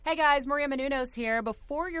Hey guys, Maria Menounos here.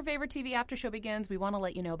 Before your favorite TV after show begins, we want to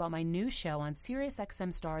let you know about my new show on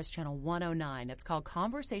SiriusXM Stars Channel 109. It's called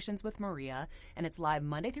Conversations with Maria, and it's live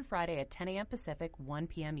Monday through Friday at 10 a.m. Pacific, 1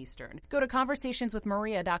 p.m. Eastern. Go to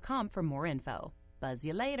conversationswithmaria.com for more info. Buzz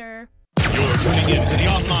you later. You're tuning in to the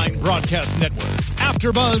online broadcast network,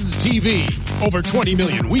 AfterBuzz TV. Over 20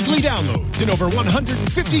 million weekly downloads in over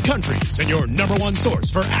 150 countries, and your number one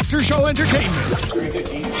source for after-show entertainment.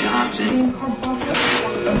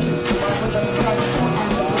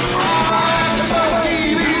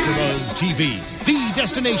 AfterBuzz TV, the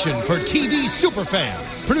destination for TV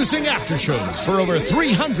superfans, producing aftershows for over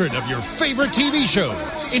 300 of your favorite TV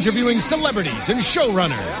shows, interviewing celebrities and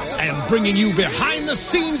showrunners, and bringing you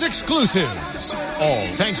behind-the-scenes exclusives. All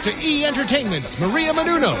thanks to E! Entertainment's Maria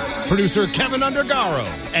Menounos, producer Kevin Undergaro,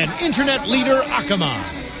 and internet leader Akamai.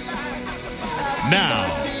 Now,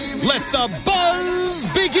 let the buzz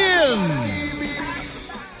begin!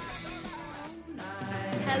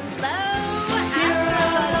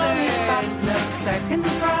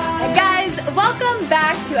 Hey guys, welcome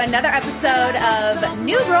back to another episode of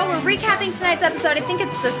New Girl. We're recapping tonight's episode. I think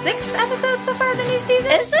it's the 6th episode so far of the new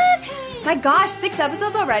season. Is it? My gosh, 6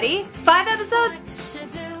 episodes already? 5 episodes?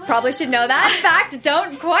 Probably should know that. In fact,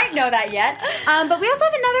 don't quite know that yet. But we also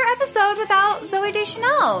have another episode without Zooey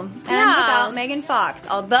Deschanel and without Megan Fox.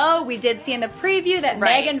 Although we did see in the preview that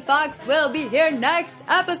Megan Fox will be here next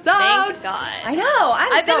episode. Thank God. I know.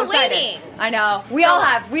 I've been excited. waiting. I know. We all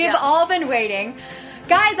have. We've all been waiting.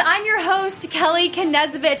 Guys, I'm your host, Kelly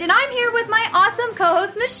Knezovich, and I'm here with my awesome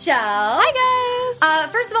co-host, Michelle. Hi,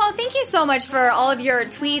 guys. First of all, thank you so much for all of your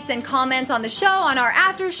tweets and comments on the show, on our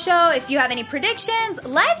after show. If you have any predictions,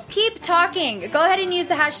 let's keep talking. Go ahead and use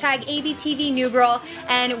the hashtag ABTVNewGirl,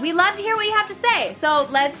 and we love to hear what you have to say. So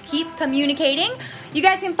let's keep communicating. You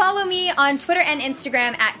guys can follow me on Twitter and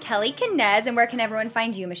Instagram at Kelly Knez. And where can everyone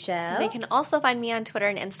find you, Michelle? They can also find me on Twitter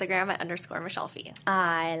and Instagram at _MichelleFee.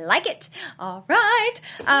 I like it. All right.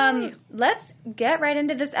 Let's get right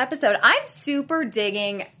into this episode. I'm super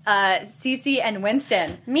digging Cece and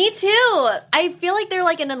Winston. Me too. I feel like they're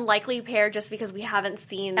like an unlikely pair just because we haven't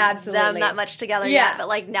seen them that much together yet. But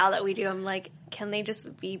like now that we do, I'm like, can they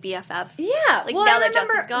just be BFFs? Yeah. Like well, now I that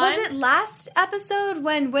remember, Jess is gone? was it last episode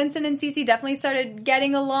when Winston and Cece definitely started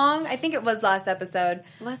getting along? I think it was last episode.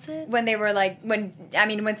 Was it? When they were like,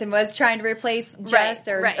 Winston was trying to replace Jess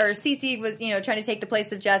or Cece was, trying to take the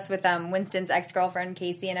place of Jess with Winston's ex-girlfriend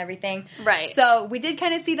Casey and everything. Right. So we did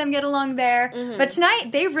kind of see them get along there. Mm-hmm. But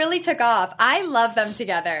tonight, they really took off. I love them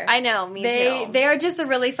together. I know, me too. They are just a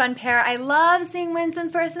really fun pair. I love seeing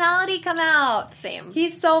Winston's personality come out. Same.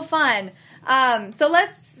 He's so fun. So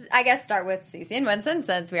let's, I guess, start with Cece and Winston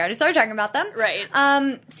since we already started talking about them. Right.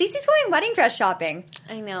 Cece's going wedding dress shopping.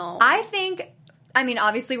 I know.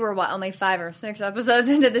 Obviously we're only 5 or 6 episodes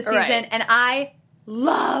into the season, and I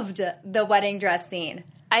loved the wedding dress scene.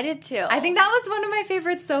 I did too. I think that was one of my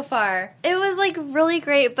favorites so far. It was like really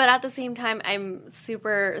great, but at the same time, I'm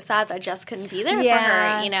super sad that Jess couldn't be there for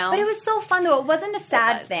her, But it was so fun though. It wasn't a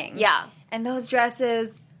sad thing. Yeah. And those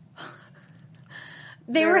dresses,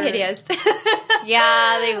 they were hideous.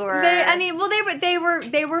 Yeah, they were.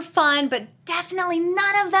 They were fun, but definitely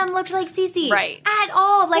none of them looked like Cece. Right. At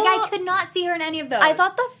all. Like, I could not see her in any of those. I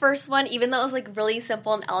thought the first one, even though it was like really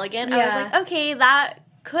simple and elegant, I was like, okay, that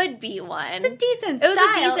could be one. It's a decent style. It was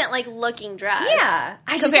a decent, like, looking dress. Yeah.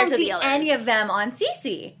 I just don't see any of them on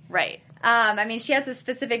Cece. Right. She has a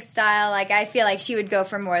specific style. Like, I feel like she would go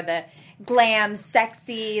for more the glam,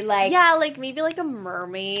 sexy, like... Yeah, like maybe like a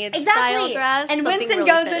mermaid style dress. And Winston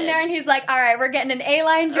goes in there and he's like, all right, we're getting an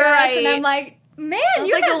A-line dress. Right. And I'm like, man,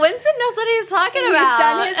 Winston knows what he's talking about. He's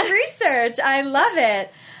done his research. I love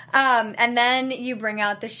it. And then you bring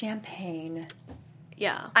out the champagne.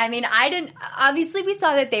 Yeah. Obviously we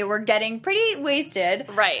saw that they were getting pretty wasted.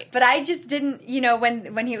 Right. But I just didn't,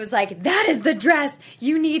 when he was like, that is the dress,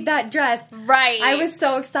 you need that dress. Right. I was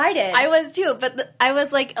so excited. I was too, but I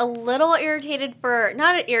was like a little irritated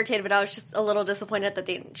not irritated, but I was just a little disappointed that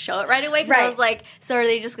they didn't show it right away. Because I was like, so are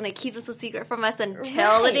they just going to keep this a secret from us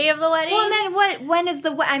until the day of the wedding? Well, and then when is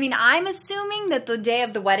I'm assuming that the day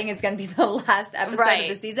of the wedding is going to be the last episode of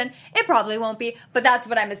the season. It probably won't be, but that's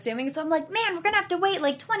what I'm assuming. So I'm like, man, we're going to have to wait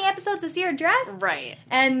like 20 episodes to see her dress? Right.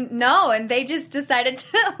 And they just decided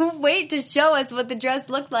to wait to show us what the dress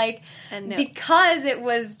looked like. And no. Because it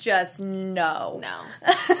was just no.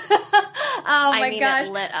 Oh my gosh. It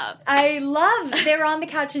lit up. They were on the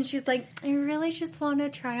couch and she's like, I really just want to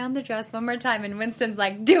try on the dress one more time. And Winston's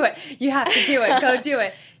like, do it. You have to do it. Go do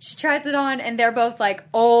it. She tries it on and they're both like,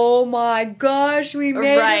 oh my gosh, we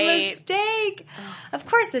made a mistake. Of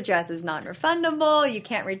course the dress is non-refundable. You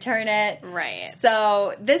can't return it. Right. So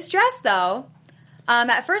So this dress, though,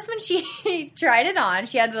 at first when she tried it on,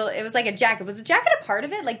 she had it was like a jacket. Was the jacket a part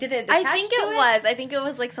of it? Like, did it attach to it? I think it was. I think it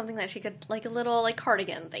was like something that she could, like a little like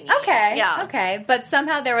cardigan thingy. Okay. Yeah. Okay. But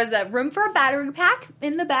somehow there was a room for a battery pack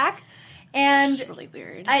in the back. And it's really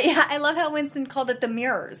weird. I love how Winston called it the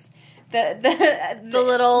mirrors. The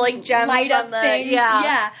little like gems light up on the, things.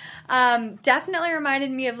 Yeah. Definitely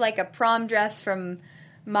reminded me of like a prom dress from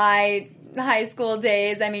my high school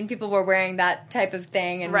days. I mean, people were wearing that type of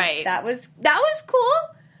thing, and that was cool.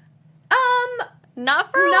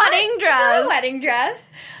 Not for a wedding dress. For a wedding dress.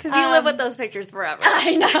 Because you live with those pictures forever.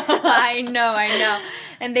 I know.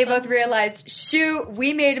 And they both realized, shoot,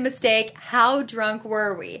 we made a mistake. How drunk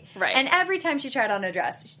were we? Right. And every time she tried on a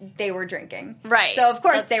dress, they were drinking. Right. So, of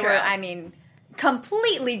course, That's they true. were, I mean,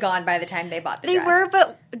 completely gone by the time they bought the dress. They were,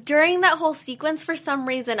 but during that whole sequence, for some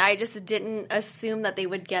reason, I just didn't assume that they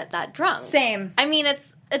would get that drunk. Same. I mean,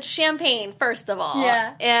 it's champagne, first of all.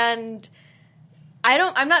 Yeah. And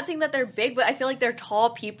I'm not saying that they're big, but I feel like they're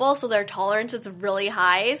tall people, so their tolerance is really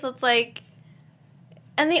high. So it's like,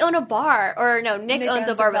 and they own a bar, or no, Nick owns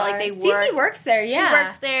a bar, but like they work. Cece works there, yeah. She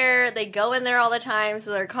works there. They go in there all the time,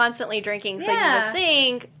 so they're constantly drinking. So you would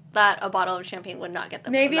think that a bottle of champagne would not get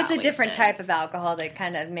them. Maybe it's a different wasted. type of alcohol that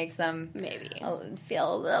kind of makes them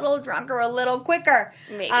feel a little drunker, a little quicker.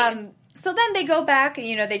 Maybe. So then they go back.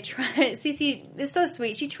 You know, they try. Cece is so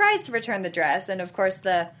sweet. She tries to return the dress, and of course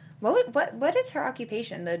what is her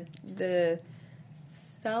occupation? The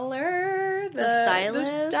seller, the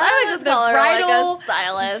stylist. I would just call her like a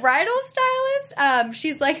stylist. Bridal stylist.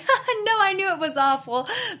 She's like, no, I knew it was awful,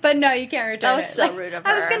 but no, you can't return it. That was so rude of her.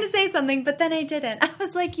 I was going to say something, but then I didn't. I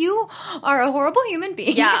was like, you are a horrible human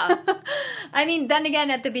being. Yeah. I mean, then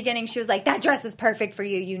again, at the beginning, she was like, that dress is perfect for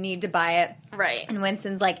you. You need to buy it. Right. And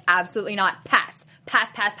Winston's like, absolutely not. Pass,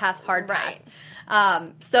 hard pass.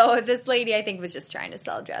 Right. So this lady, I think, was just trying to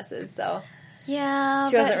sell dresses, so... Yeah,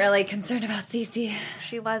 she wasn't really concerned about Cece.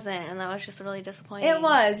 She wasn't, and that was just really disappointing. It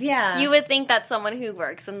was, yeah. You would think that someone who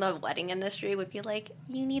works in the wedding industry would be like,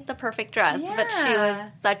 you need the perfect dress, but she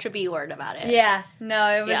was such a B-word about it. Yeah,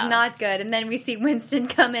 no, it was not good. And then we see Winston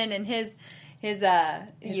come in his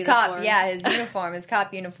uniform. His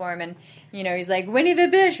cop uniform, and you know, he's like, Winnie the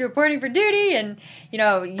Bish reporting for duty, and you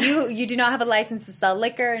know, you do not have a license to sell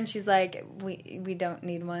liquor, and she's like, we don't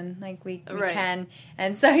need one, like we can,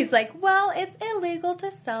 and so he's like, well, it's illegal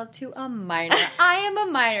to sell to a minor. I am a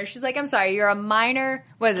minor. She's like, I'm sorry, you're a minor.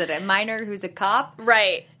 Was it a minor who's a cop?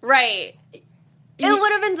 Right. It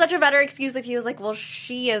would have been such a better excuse if he was like, well,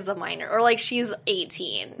 she is a minor, or like she's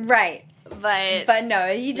 18. Right. But no,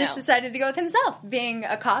 he just decided to go with himself, being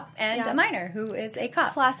a cop and a minor who is a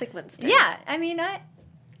cop. Classic Winston. Yeah, I mean, I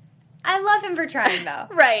love him for trying, though.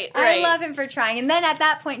 Right. I love him for trying. And then at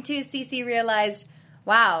that point, too, Cece realized,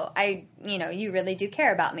 wow, you really do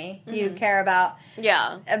care about me. Mm-hmm. You care about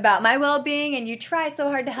my well-being, and you try so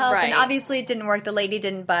hard to help. Right. And obviously it didn't work. The lady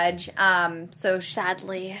didn't budge. So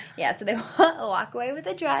sadly. Yeah, so they walk away with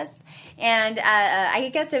the dress. And I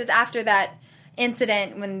guess it was after that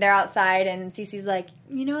incident when they're outside, and Cece's like,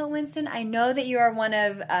 you know what, Winston, I know that you are one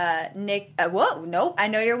of I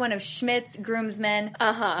know you're one of Schmidt's groomsmen,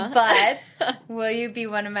 but will you be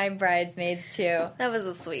one of my bridesmaids too? That was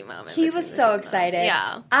a sweet moment. He was so excited.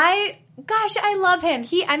 Yeah. I love him.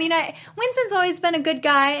 Winston's always been a good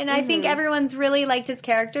guy, and I think everyone's really liked his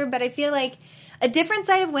character, but I feel like a different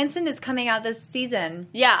side of Winston is coming out this season.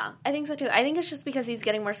 Yeah, I think so too. I think it's just because he's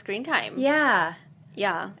getting more screen time. Yeah.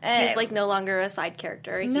 Yeah. He's like no longer a side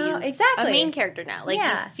character. No, he's exactly. a main character now. Like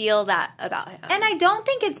you feel that about him. And I don't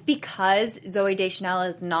think it's because Zooey Deschanel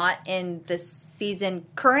is not in the season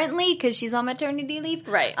currently because she's on maternity leave.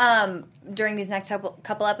 Right. During these next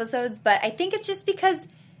couple episodes. But I think it's just because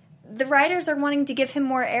the writers are wanting to give him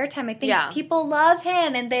more airtime. I think people love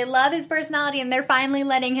him and they love his personality and they're finally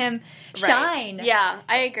letting him shine. Yeah,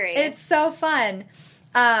 I agree. It's so fun.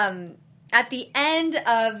 At the end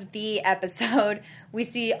of the episode, we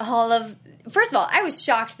see all of... First of all, I was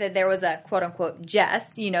shocked that there was a quote-unquote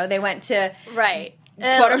Jess. You know, they went to... Right.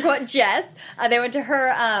 Quote-unquote Jess. They went to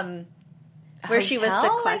her... where she was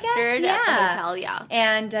sequestered at the hotel, yeah.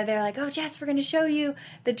 And they're like, oh, Jess, we're going to show you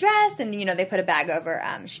the dress. And, you know, they put a bag over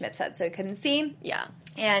Schmidt's head so he couldn't see. Yeah.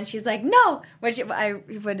 And she's like, no.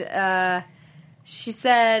 She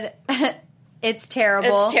said, it's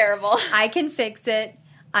terrible. It's terrible. I can fix it.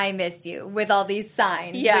 I miss you, with all these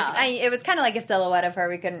signs. Yeah. Which, it was kind of like a silhouette of her.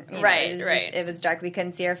 We couldn't, it was dark. We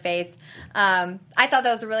couldn't see her face. I thought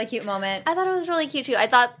that was a really cute moment. I thought it was really cute, too. I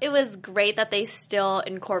thought it was great that they still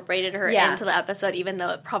incorporated her into the episode, even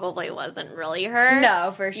though it probably wasn't really her.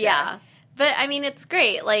 No, for sure. Yeah. But, I mean, it's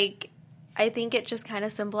great. Like, I think it just kind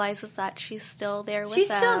of symbolizes that she's still there with them. She's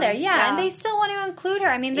still there, yeah. And they still want to include her.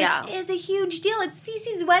 I mean, this is a huge deal. It's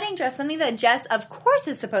Cece's wedding dress, something that Jess, of course,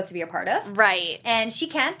 is supposed to be a part of. Right. And she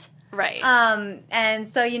can't. Right. And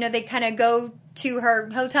so, they kind of go to her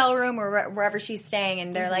hotel room or wherever she's staying,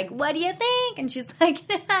 and they're like, what do you think? And she's like,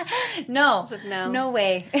 no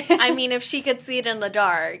way. I mean, if she could see it in the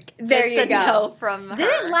dark, there you go. No from her. Did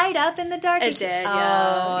it light up in the dark? It did,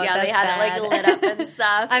 Oh, yeah. They had it, lit up and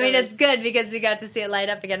stuff. I mean, it's good because we got to see it light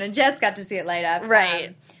up again, and Jess got to see it light up.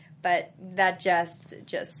 Right. But that just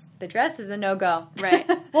the dress is a no-go. Right.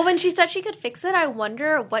 Well, when she said she could fix it, I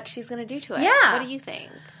wonder what she's going to do to it. Yeah. What do you think?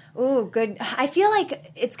 Ooh, good. I feel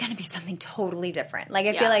like it's going to be something totally different. Like,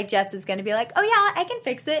 I feel like Jess is going to be like, oh, yeah, I can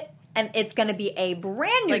fix it. And it's going to be a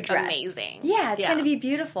brand new dress. Amazing. Yeah, it's going to be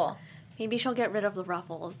beautiful. Maybe she'll get rid of the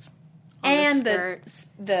ruffles. And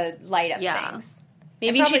the light up things.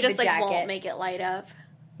 Maybe she just, won't make it light up.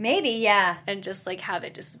 Maybe, yeah. And just, have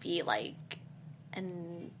it just be,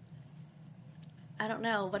 I don't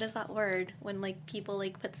know. What is that word? When, people,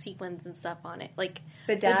 put sequins and stuff on it.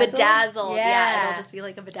 Bedazzled? Bedazzled. Yeah. It'll just be,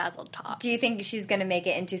 a bedazzled top. Do you think she's going to make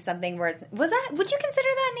it into something where it's... would you consider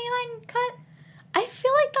that an A-line cut? I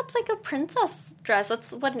feel like that's, a princess dress.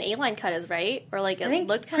 That's what an A-line cut is, right? Or, it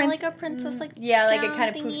looked kind of like a princess, yeah, it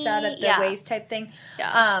kind of poofs out at the waist type thing.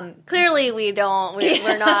 Yeah. Clearly we don't.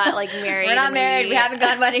 We're not, married. We're not married. We haven't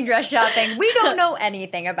gone wedding dress shopping. We don't know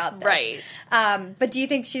anything about this. Right. But do you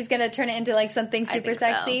think she's going to turn it into, something super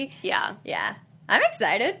sexy? So. Yeah. Yeah. I'm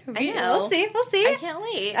excited. I know. We'll see. I can't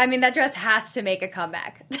wait. I mean, that dress has to make a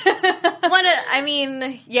comeback.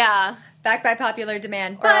 Yeah. Back by popular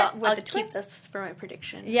demand. But I'll keep this for my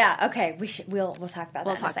prediction. Yeah, okay. We'll talk about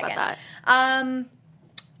that in a second. We'll talk about that.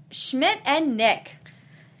 Schmidt and Nick.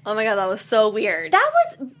 Oh my god, that was so weird.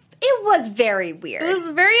 It was very weird. It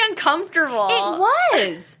was very uncomfortable. It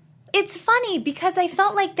was. It's funny because I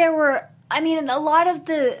felt like there were... I mean, a lot of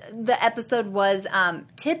the episode was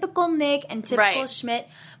typical Nick and typical Schmidt,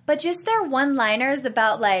 but just their one-liners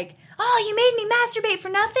about oh, you made me masturbate for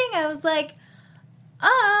nothing? I was like...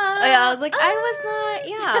 I was like, I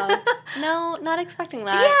was not, not expecting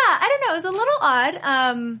that. Yeah, I don't know. It was a little odd.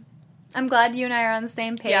 I'm glad you and I are on the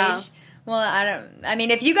same page. Yeah. Well, I mean,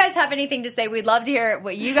 if you guys have anything to say, we'd love to hear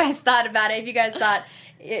what you guys thought about it. If you guys thought,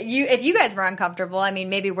 if you guys were uncomfortable, I mean,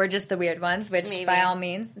 maybe we're just the weird ones, which by all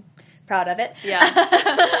means, proud of it.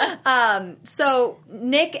 Yeah. So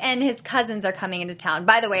Nick and his cousins are coming into town.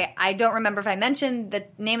 By the way, I don't remember if I mentioned the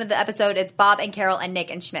name of the episode. It's Bob and Carol and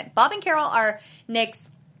Nick and Schmidt. Bob and Carol are Nick's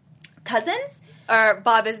cousins. Or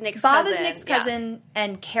Bob is Nick's cousin. Bob is Nick's cousin,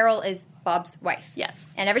 and Carol is Bob's wife. Yes.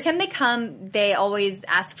 And every time they come, they always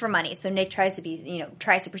ask for money. So Nick tries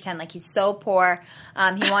to pretend like he's so poor.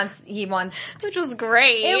 He wants, which was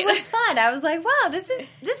great. It was fun. I was like, wow, this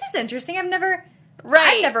is interesting. I've never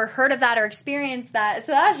heard of that or experienced that.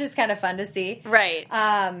 So that was just kind of fun to see. Right.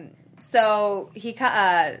 So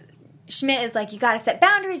Schmidt is like, you got to set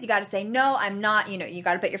boundaries. You got to say, no, I'm not. You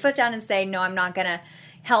got to put your foot down and say, no, I'm not going to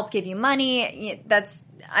help give you money.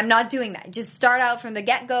 I'm not doing that. Just start out from the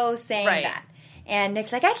get-go saying that. And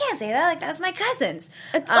Nick's like, I can't say that. That's my cousins.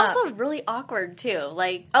 It's also really awkward, too.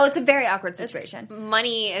 It's a very awkward situation.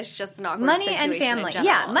 Money is just an awkward situation. Money and family.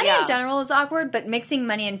 Yeah, money in general is awkward, but mixing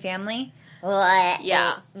money and family...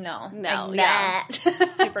 Yeah. No. Yeah.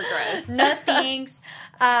 Super gross. No thanks.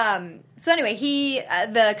 So anyway,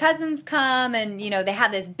 the cousins come and, they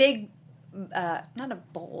have this big... not a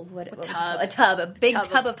bowl, a big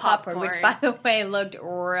tub of popcorn, which by the way looked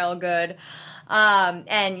real good.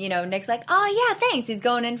 And Nick's like, oh yeah, thanks. He's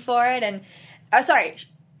going in for it, and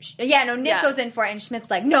Nick goes in for it, and Schmidt's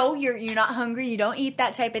like, no, you're not hungry, you don't eat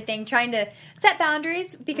that type of thing, trying to set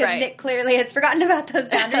boundaries because Nick clearly has forgotten about those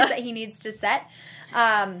boundaries that he needs to set.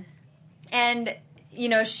 And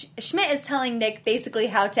Schmidt is telling Nick basically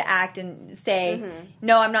how to act and say,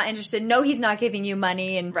 no, I'm not interested. No, he's not giving you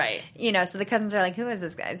money. And, so the cousins are like, who is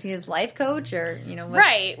this guy? Is he his life coach or,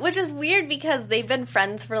 Right, which is weird because they've been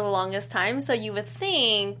friends for the longest time. So you would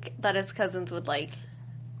think that his cousins would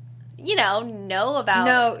know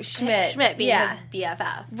about Schmidt being his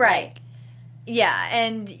BFF. Right. Yeah,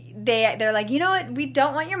 and they're like, you know what? We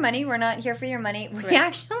don't want your money. We're not here for your money. We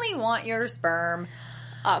actually want your sperm.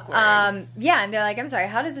 Awkward. Yeah, and they're like, I'm sorry,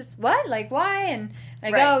 how does this, what? Why? And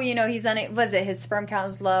he's was it his sperm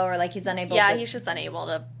count is low or he's unable to... Yeah, he's just unable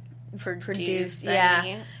to produce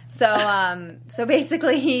any. So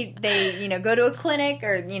basically they, go to a clinic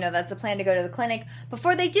or, that's the plan to go to the clinic.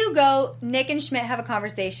 Before they do go, Nick and Schmidt have a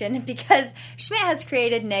conversation because Schmidt has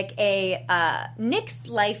created Nick a Nick's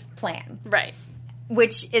life plan. Right.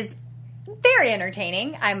 Which is very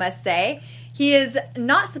entertaining, I must say. he is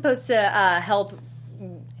not supposed to help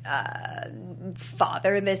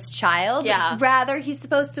father this child. Yeah. Rather, he's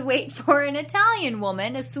supposed to wait for an Italian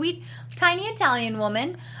woman, a sweet, tiny Italian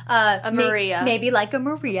woman. Maria. Maybe like a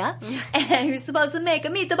Maria. And who's supposed to make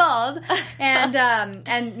him eat the balls. And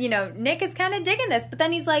Nick is kind of digging this. But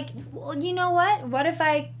then he's like, well, you know what? What if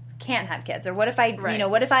I can't have kids? Or what if I,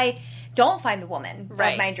 what if I don't find the woman of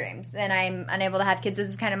my dreams and I'm unable to have kids? This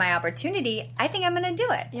is kind of my opportunity. I think I'm going to do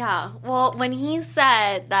it. Yeah. Well, when he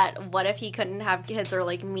said that, what if he couldn't have kids or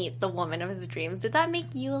like meet the woman of his dreams? Did that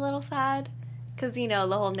make you a little sad? Because the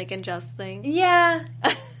whole Nick and Jess thing. Yeah.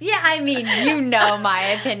 Yeah. I mean,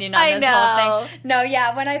 my opinion on this whole thing. No.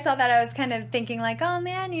 Yeah. When I saw that, I was kind of thinking like, oh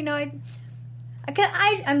man,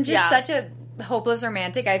 I'm just such a hopeless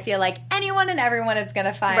romantic. I feel like anyone and everyone is going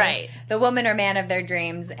to find the woman or man of their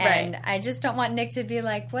dreams, and I just don't want Nick to be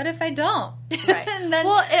like, what if I don't? Right.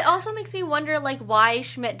 Well, it also makes me wonder like why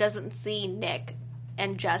Schmidt doesn't see Nick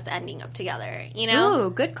and Jess ending up together,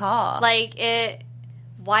 Ooh, good call. Like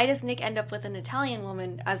why does Nick end up with an Italian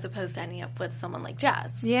woman as opposed to ending up with someone like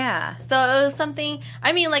Jess? Yeah. So it was something,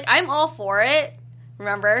 I mean, like, I'm all for it,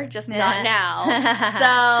 remember? Just not now.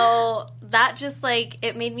 So that just, like,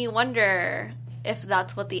 it made me wonder if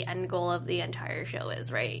that's what the end goal of the entire show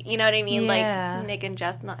is, right? You know what I mean? Yeah. Like, Nick and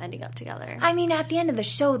Jess not ending up together. I mean, at the end of the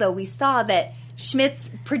show, though, we saw that Schmidt's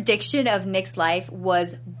prediction of Nick's life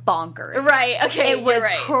was bonkers. Right, okay. It was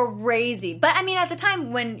crazy. But, I mean, at the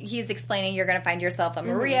time when he's explaining you're going to find yourself a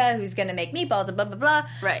Maria who's going to make meatballs and blah, blah, blah.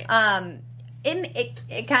 Right.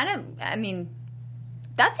 It kind of, I mean,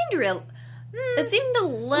 that seemed real. It seemed a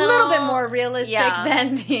little bit more realistic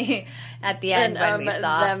than at the end when we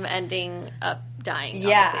saw them ending up dying on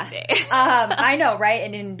the same day. I know, right?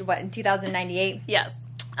 And in 2098? Yes.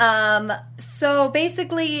 So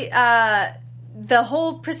basically, the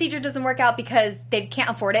whole procedure doesn't work out because they can't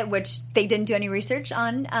afford it, which they didn't do any research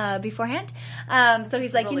on beforehand. So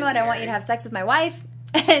he's like, really, you know what? Weird. I want you to have sex with my wife.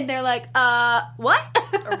 And they're like, what?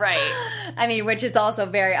 Right. I mean, which is also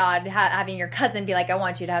very odd, having your cousin be like, I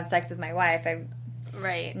want you to have sex with my wife.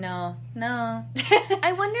 Right. No.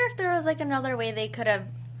 I wonder if there was, like, another way they could have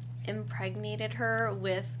impregnated her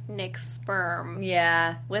with Nick's sperm.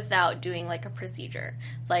 Yeah. Without doing, like, a procedure.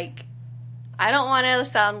 Like, I don't want to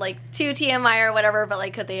sound, like, too TMI or whatever, but,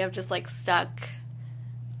 like, could they have just, like, stuck...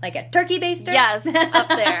 Like a turkey baster? Yes, up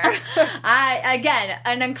there. Again,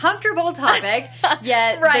 an uncomfortable topic,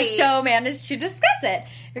 yet the show managed to discuss it.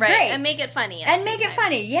 Right, great. and make it funny. And make it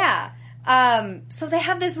funny, yeah. So they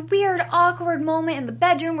have this weird, awkward moment in the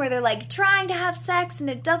bedroom where they're, like, trying to have sex and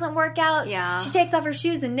it doesn't work out. Yeah. She takes off her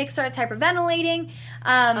shoes and Nick starts hyperventilating.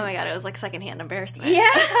 Oh, my God, it was, like, secondhand embarrassment. Yeah,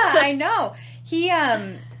 I know. He,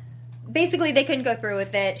 basically, they couldn't go through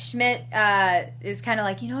with it. Schmidt is kind of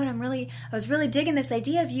like, you know what, I was really digging this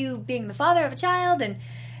idea of you being the father of a child, and,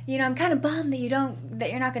 I'm kind of bummed that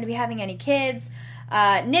you're not going to be having any kids.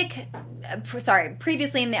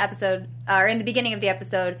 Previously in the episode, or in the beginning of the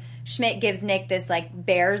episode, Schmidt gives Nick this, like,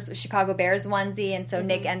 Chicago Bears onesie, and so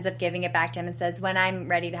Nick ends up giving it back to him and says, when I'm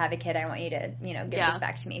ready to have a kid, I want you to, give this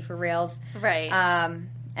back to me for reals. Right.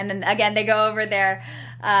 And then, again, they go over their...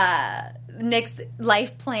 Nick's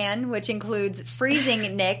life plan, which includes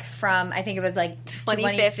freezing Nick from, I think it was like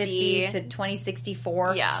 2050 to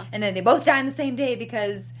 2064. Yeah. And then they both die on the same day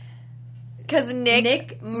because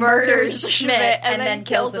Nick murders Schmidt and then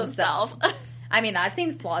kills himself. I mean, that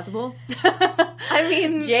seems plausible. I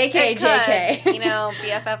mean, JK.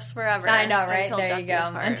 BFFs forever. I know, right? There you go.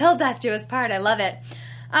 Until death do us part. I love it.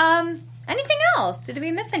 Anything else? Did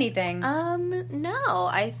we miss anything? No.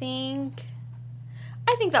 I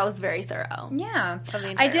think that was very thorough. Yeah.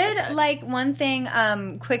 I did like one thing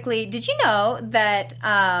quickly. Did you know that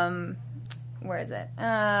where is it?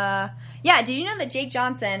 Did you know that Jake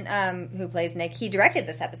Johnson, who plays Nick, he directed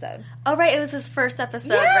this episode? Oh, right. It was his first episode,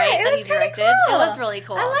 right? It was he directed. Cool. It was really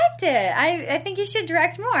cool. I liked it. I think you should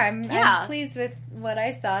direct more. I'm pleased with what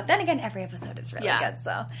I saw. Then again, every episode is really good,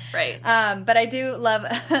 so. Right. But I do love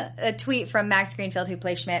a tweet from Max Greenfield, who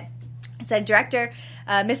plays Schmidt. It said, director,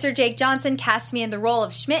 Mr. Jake Johnson cast me in the role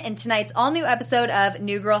of Schmidt in tonight's all-new episode of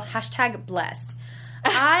New Girl, #blessed.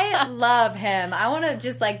 I love him. I want to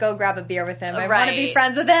just, like, go grab a beer with him. I want to be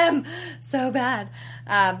friends with him so bad.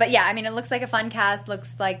 But, yeah, I mean, it looks like a fun cast.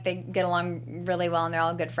 Looks like they get along really well, and they're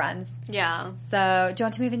all good friends. Yeah. So, do you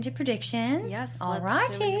want to move into predictions? Yes. All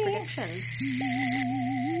righty.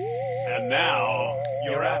 And now,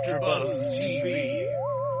 your AfterBuzz TV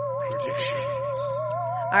predictions.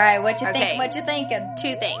 All right, what you think? What you thinking?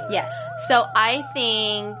 Two things. Yes. So I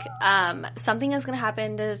think something is going to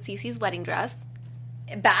happen to Cece's wedding dress.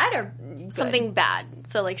 bad or good? Something bad.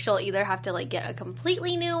 So, like, she'll either have to, like, get a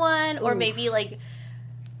completely new one, or maybe, like,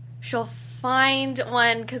 she'll find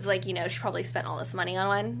one, because, like, you know, she probably spent all this money on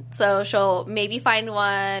one. So she'll maybe find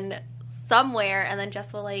one somewhere, and then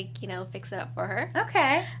Jess will, like, you know, fix it up for her.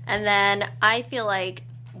 Okay. And then I feel like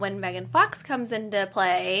when Megan Fox comes into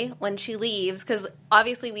play, when she leaves, because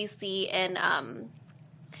obviously we see in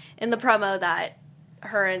the promo that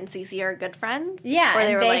her and Cece are good friends. Yeah,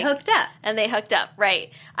 and they hooked up. And they hooked up, right.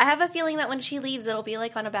 I have a feeling that when she leaves, it'll be,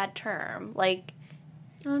 like, on a bad term. Like,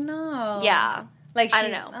 oh, no. Yeah. Like, I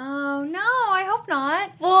don't know. Oh, no, I hope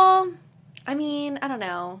not. Well, I mean, I don't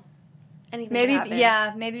know. Anything maybe, could happen.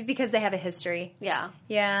 yeah, maybe because they have a history. Yeah.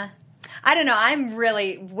 Yeah. I don't know. I'm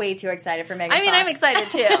really way too excited for Megan Fox. I'm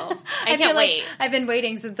excited, too. I can't wait. I've been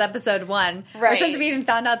waiting since episode 1. Right. Or since we even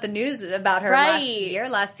found out the news about her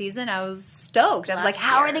last season. I was stoked. I was like,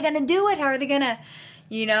 how are they going to do it? How are they going to,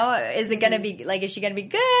 you know, is it going to be, like, is she going to be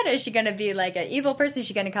good? Is she going to be, like, an evil person? Is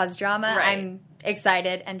she going to cause drama? Right. I'm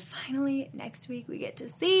excited. And finally, next week, we get to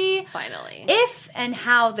see Finally. if and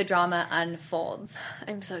how the drama unfolds.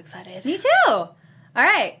 I'm so excited. Me too. All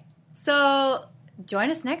right. So join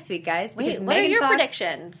us next week, guys. Wait, what Megan are your Fox,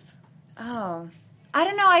 predictions? Oh, I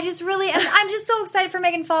don't know. I just really, I'm just so excited for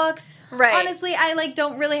Megan Fox. Right. Honestly, I like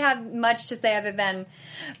don't really have much to say other than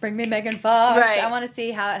bring me Megan Fox. Right. I want to see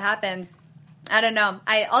how it happens. I don't know.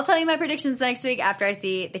 I'll tell you my predictions next week after I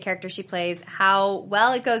see the character she plays, how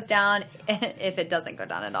well it goes down, if it doesn't go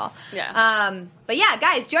down at all. Yeah. But yeah,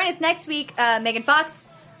 guys, join us next week. Megan Fox.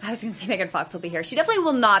 I was going to say Megan Fox will be here. She definitely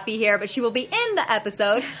will not be here, but she will be in the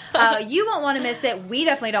episode. You won't want to miss it. We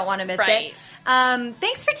definitely don't want to miss it.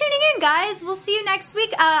 Thanks for tuning in, guys. We'll see you next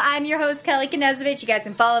week. I'm your host, Kelly Knezovich. You guys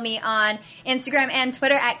can follow me on Instagram and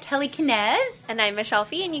Twitter at Kelly Knez. And I'm Michelle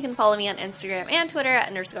Fee, and you can follow me on Instagram and Twitter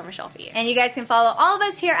at _Michelle Fee. And you guys can follow all of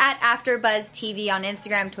us here at AfterBuzz TV on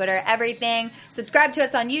Instagram, Twitter, everything. Subscribe to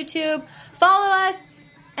us on YouTube. Follow us.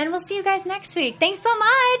 And we'll see you guys next week. Thanks so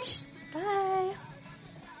much. Bye.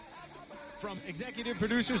 From executive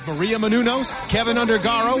producers Maria Menounos, Kevin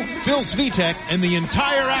Undergaro, Phil Svitek, and the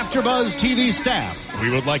entire AfterBuzz TV staff, we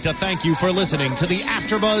would like to thank you for listening to the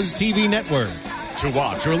AfterBuzz TV network. To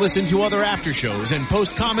watch or listen to other after shows and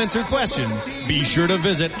post comments or questions, be sure to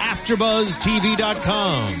visit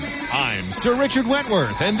AfterBuzzTV.com. I'm Sir Richard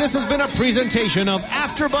Wentworth, and this has been a presentation of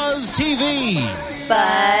AfterBuzz TV.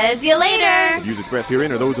 Buzz you later. The views expressed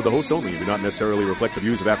herein are those of the host only and do not necessarily reflect the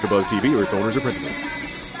views of AfterBuzz TV or its owners or principals.